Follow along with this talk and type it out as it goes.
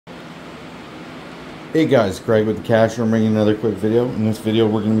Hey guys, Greg with the Cash. I'm bringing another quick video. In this video,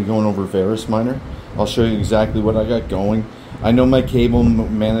 we're going to be going over Verus Miner. I'll show you exactly what I got going. I know my cable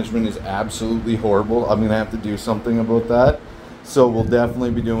management is absolutely horrible. I'm going to have to do something about that. So we'll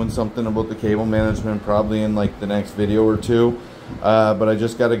definitely be doing something about the cable management probably in like the next video or two. But I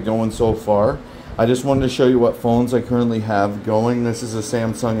just got it going so far. I just wanted to show you what phones I currently have going. This is a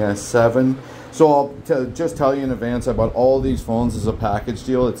Samsung S7. So I'll just tell you in advance, I bought all these phones as a package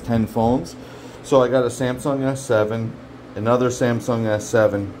deal. It's 10 phones. So I got a Samsung S7, another Samsung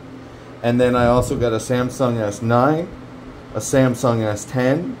S7, and then I also got a Samsung S9, a Samsung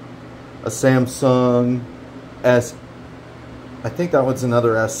S10, a Samsung S, I think that one's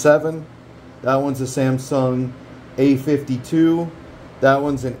another S7, that one's a Samsung A52, that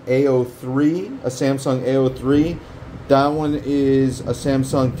one's an A03, a Samsung A03, that one is a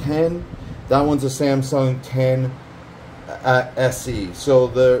Samsung 10, that one's a Samsung 10 SE. So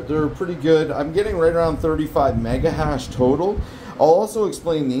they're pretty good. I'm getting right around 35 mega hash total. I'll also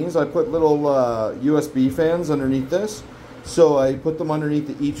explain these. I put little USB fans underneath this, so I put them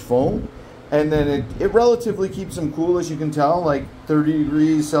underneath each phone, and then it relatively keeps them cool, as you can tell, like 30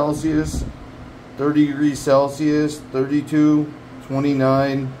 degrees Celsius, 30 degrees Celsius, 32,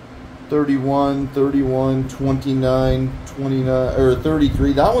 29, 31, 31, 29, 29, or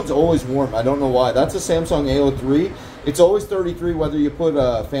 33. That one's always warm. I don't know why. That's a Samsung A03. It's always 33, whether you put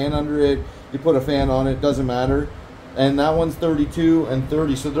a fan under it, you put a fan on it, doesn't matter. And that one's 32 and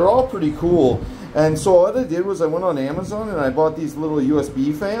 30, so they're all pretty cool. And so what I did was I went on Amazon and I bought these little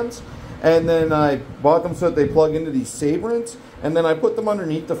USB fans, and then I bought them so that they plug into these Sabrents, and then I put them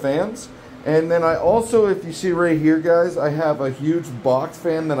underneath the fans. And then I also, if you see right here, guys, I have a huge box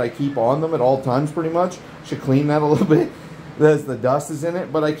fan that I keep on them at all times pretty much. Should clean that a little bit as the dust is in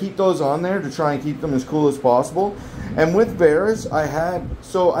it, but I keep those on there to try and keep them as cool as possible. And with Verus,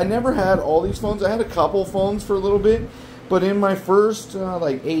 I never had all these phones. I had a couple phones for a little bit, but in my first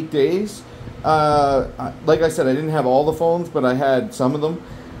like 8 days, like I said, I didn't have all the phones, but I had some of them.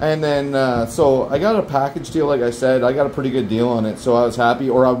 And then, so I got a package deal, like I said. I got a pretty good deal on it, so I was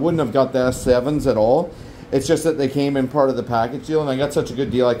happy. Or I wouldn't have got the S7s at all. It's just that they came in part of the package deal, and I got such a good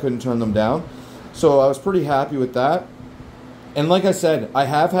deal I couldn't turn them down. So I was pretty happy with that. And like I said, I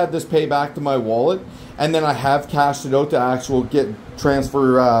have had this pay back to my wallet, and then I have cashed it out to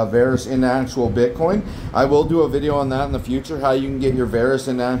transfer Verus into actual Bitcoin. I will do a video on that in the future, how you can get your Verus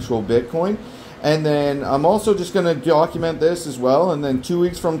into actual Bitcoin. And then I'm also just going to document this as well, and then 2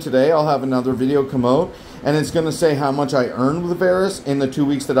 weeks from today I'll have another video come out, and it's going to say how much I earned with Verus in the 2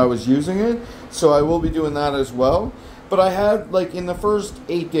 weeks that I was using it. So I will be doing that as well. But I had, like, in the first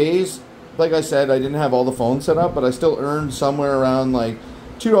 8 days, like I said, I didn't have all the phones set up, but I still earned somewhere around like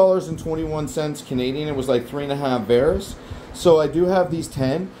 $2.21 Canadian. It was like 3.5 Verus. So I do have these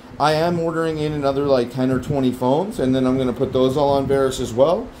 10. I am ordering in another like 10 or 20 phones, and then I'm going to put those all on Verus as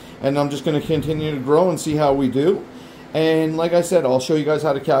well. And I'm just going to continue to grow and see how we do. And like I said, I'll show you guys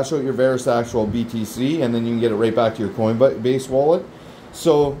how to cash out your Verus actual BTC, and then you can get it right back to your Coinbase wallet.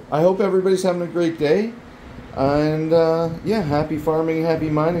 So I hope everybody's having a great day. And yeah, happy farming, happy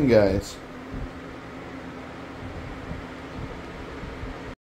mining, guys.